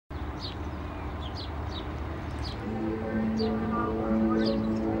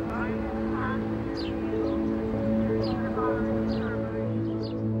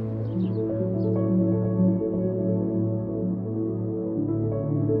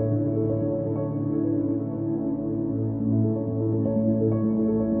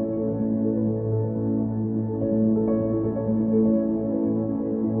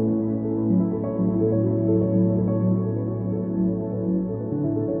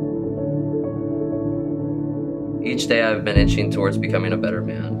Each day I've been inching towards becoming a better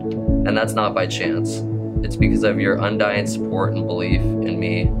man, and that's not by chance. It's because of your undying support and belief in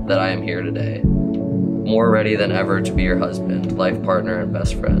me that I am here today, more ready than ever to be your husband, life partner, and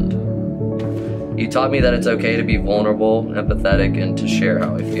best friend. You taught me that it's okay to be vulnerable, empathetic, and to share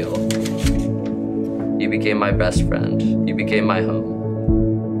how I feel. You became my best friend. You became my home.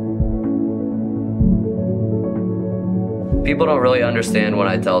 People don't really understand when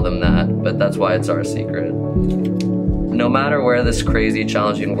I tell them that, but that's why it's our secret. No matter where this crazy,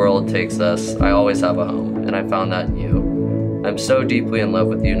 challenging world takes us, I always have a home, and I found that in you. I'm so deeply in love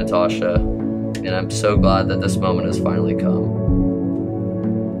with you, Natasha, and I'm so glad that this moment has finally come.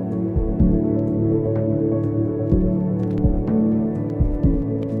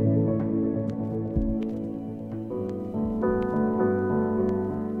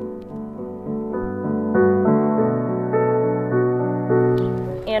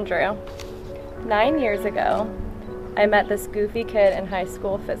 Andrew. 9 years ago, I met this goofy kid in high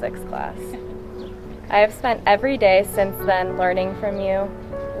school physics class. I have spent every day since then learning from you,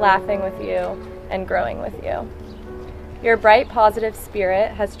 laughing with you, and growing with you. Your bright, positive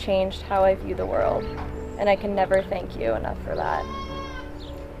spirit has changed how I view the world, and I can never thank you enough for that.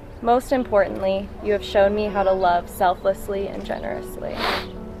 Most importantly, you have shown me how to love selflessly and generously.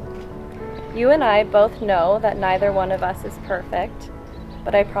 You and I both know that neither one of us is perfect,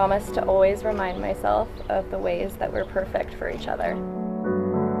 but I promise to always remind myself of the ways that we're perfect for each other.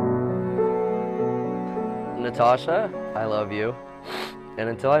 Natasha, I love you. And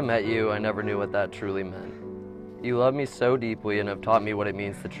until I met you, I never knew what that truly meant. You love me so deeply and have taught me what it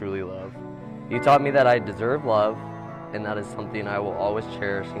means to truly love. You taught me that I deserve love, and that is something I will always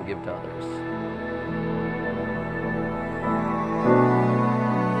cherish and give to others.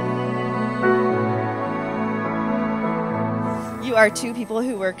 You are two people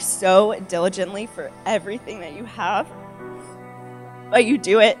who work so diligently for everything that you have, but you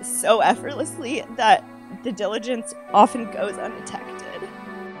do it so effortlessly that the diligence often goes undetected.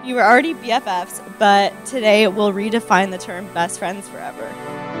 You were already BFFs, but today we'll redefine the term best friends forever.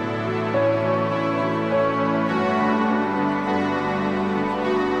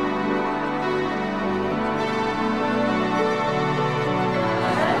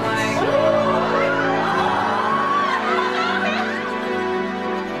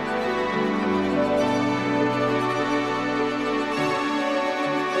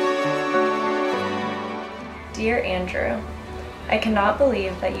 Dear Andrew, I cannot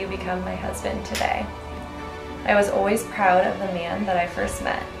believe that you become my husband today. I was always proud of the man that I first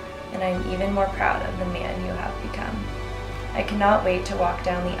met, and I'm even more proud of the man you have become. I cannot wait to walk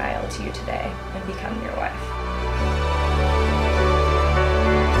down the aisle to you today and become your wife.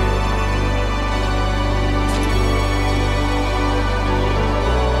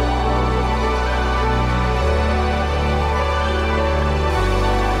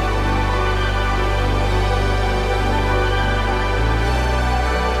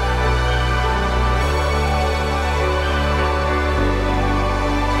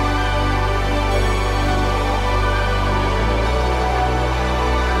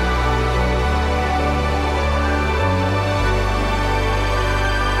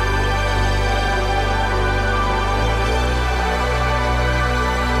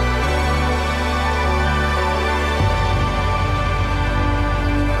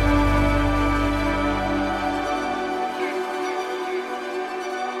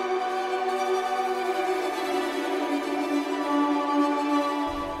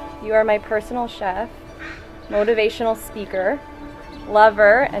 You are my personal chef, motivational speaker,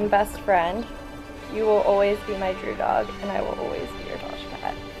 lover, and best friend. You will always be my Drew dog, and I will always be your Tosh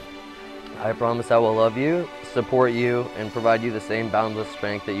cat. I promise I will love you, support you, and provide you the same boundless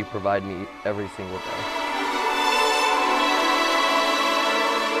strength that you provide me every single day.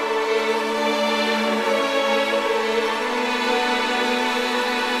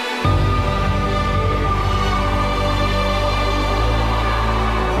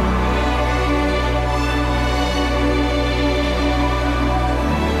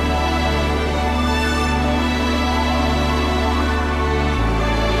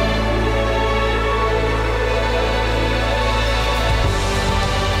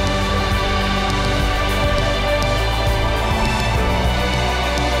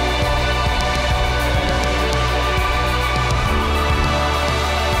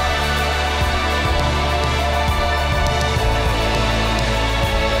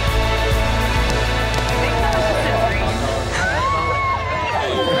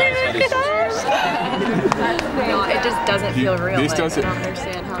 It just doesn't feel real. This doesn't. I don't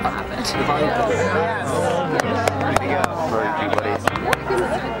understand how it happened. If I,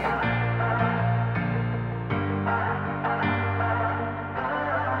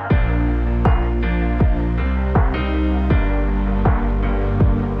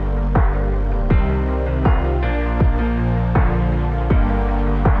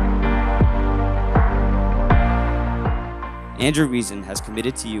 Andrew Reason has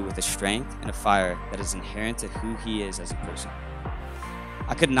committed to you with a strength and a fire that is inherent to who he is as a person.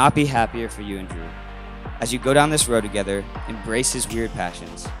 I could not be happier for you and Drew. As you go down this road together, embrace his weird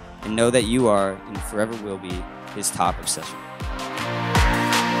passions, and know that you are, and forever will be, his top obsession.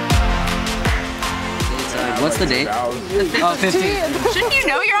 What's the date? Oh, 15th. Shouldn't you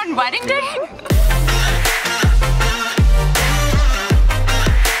know you're on wedding day?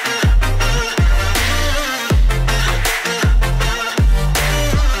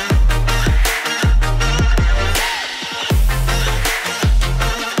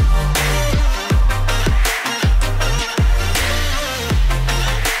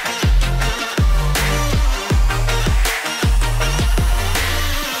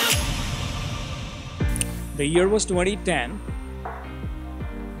 The year was 2010.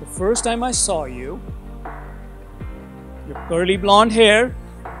 The first time I saw you, your curly blonde hair,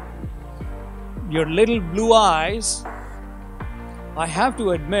 your little blue eyes, I have to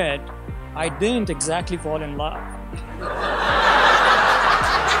admit, I didn't exactly fall in love.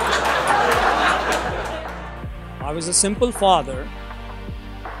 I was a simple father,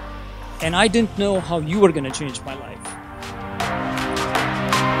 and I didn't know how you were going to change my life.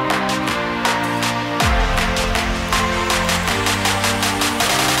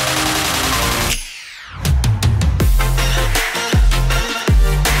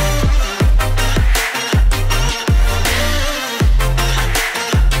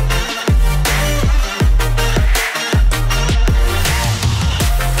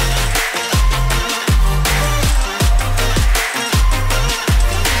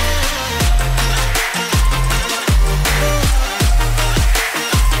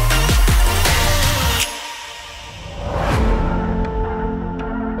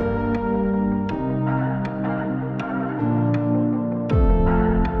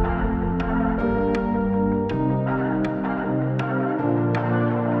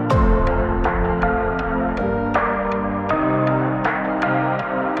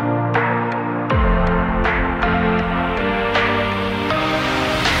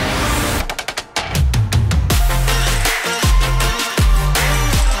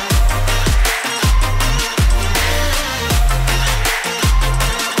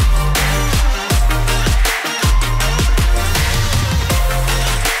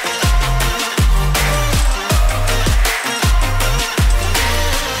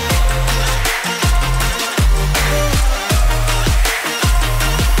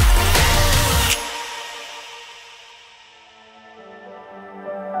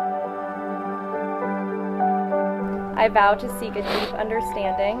 I vow to seek a deep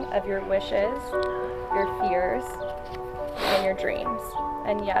understanding of your wishes, your fears, and your dreams.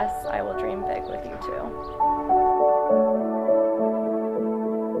 And yes, I will dream big with you too.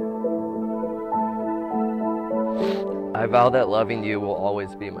 I vow that loving you will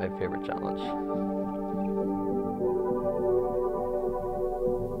always be my favorite challenge.